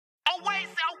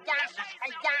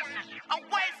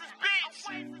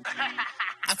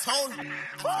I told you.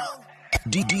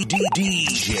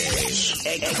 DJs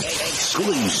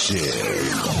exclusive.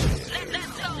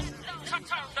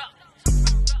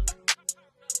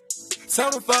 Tell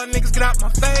them fuck niggas get out my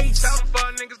face.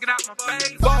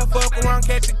 Fuck around,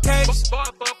 catch a case.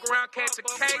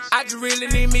 I just really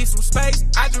need me some space.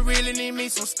 I just really need me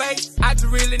some space. I just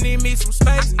really need me some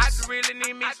space.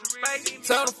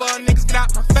 Tell them fuck niggas get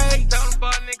out my face.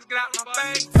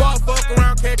 Fuck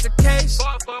around, catch a case.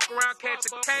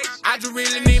 I just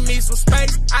really need me some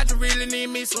space. I just really need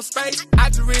me some space. I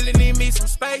just really need me some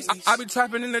space. I be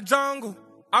trapping in the jungle.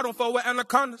 I don't fuck with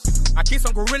anacondas. I keep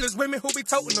some gorillas with me who be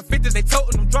toting the 50s, they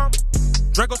toting them drama.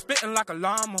 Draco spitting like a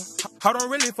llama. I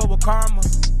don't really fuck with karma.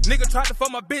 Nigga tried to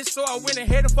fuck my bitch, so I went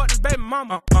ahead and fucked his baby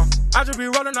mama. I just be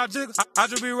rolling out jiggers. I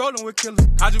just be rolling with killers.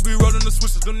 I just be rolling the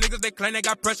switches. Them niggas, they claim they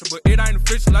got pressure, but it ain't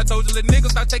official. I told you, little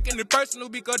niggas, stop taking it personal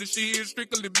because the shit is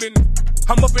strictly business.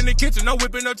 I'm up in the kitchen, I'm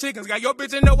whipping up chickens. Got your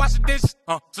bitch in there washing dishes.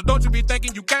 So don't you be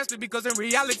thinking you gangster, because in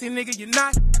reality, nigga, you're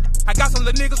not. I got some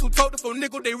little niggas who told the for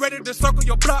nickel, they ready to circle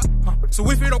your block. So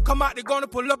if it don't come out, they gonna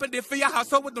pull up and they fill your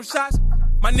house up with them shots.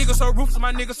 My niggas so ruthless,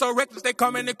 my niggas so reckless, they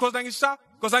come in and close on your shop.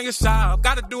 Cause on your shop,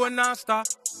 gotta do it non-stop.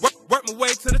 Work my way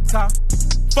to the top.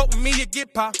 Fuck with me, you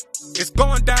get pop. It's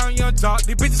going down, young dog.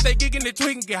 These bitches stay gigging, they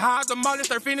tweaking, get high, the molly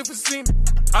start feeling for semen.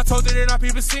 I told you they not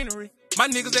people scenery. My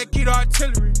niggas that keto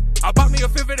artillery. I bought me a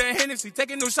fifth of that Hennessy,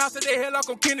 taking new shots at their head like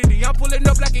on Kennedy. I'm pulling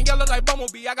up black and yellow like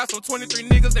Bumblebee. I got some 23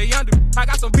 niggas, they under me. I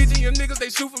got some bitches, you niggas, they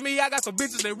shoot for me. I got some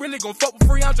bitches, they really gon' fuck for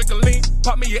free. I'm drinking lean.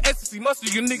 Pop me your ecstasy, most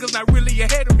of you niggas not really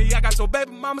ahead of me. I got your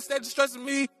baby mama steady stressing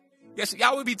me. Yeah, she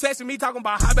always be texting me, talking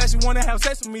about how bad she wanna have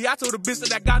sex with me. I told the bitch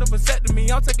that got a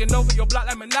vasectomy. I'm taking over your block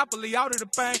like Monopoly. Out of the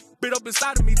pain, bit up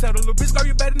inside of me. Tell the little bitch, girl,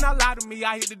 you better not lie to me.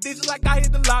 I hit the digits like I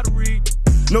hit the lottery.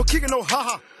 No kicking, no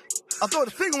ha-ha. I throw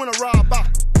the finger when I ride by.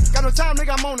 Got no time,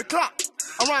 nigga, I'm on the clock.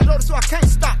 I'm riding loaded so I can't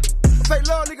stop. I fake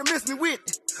love, nigga, miss me with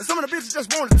it. And some of the bitches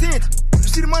just want attention. You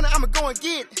see the money, I'ma go and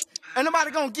get it. Ain't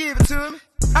nobody gonna give it to me.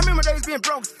 I remember days being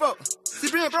broke as fuck.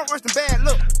 See, being broke worse than bad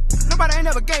luck. Nobody ain't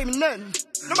never gave me nothing.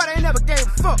 Nobody ain't never gave a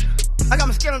fuck. I got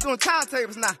my scale on doing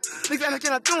timetables now. Niggas ain't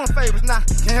not doing favors now.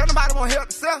 Can't help nobody wanna help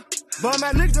themselves. Bum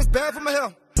ass niggas just bad for my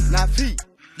health. Now Pete,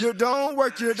 you don't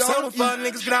work, you don't Tell them fuck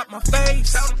niggas get out my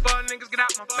face.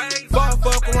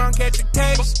 Fuck around, catch a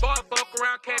case.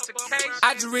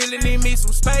 I just really need me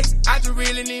some space. I just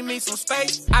really need me some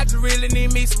space. I just really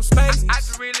need me some space.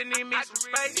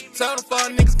 Tell them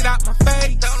fuck niggas get out my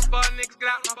face.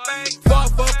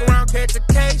 Fuck around, catch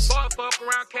a case.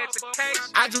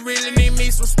 I just really need me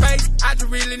some space. I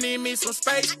just really need me some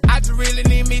space. I just really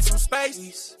need me some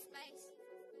space.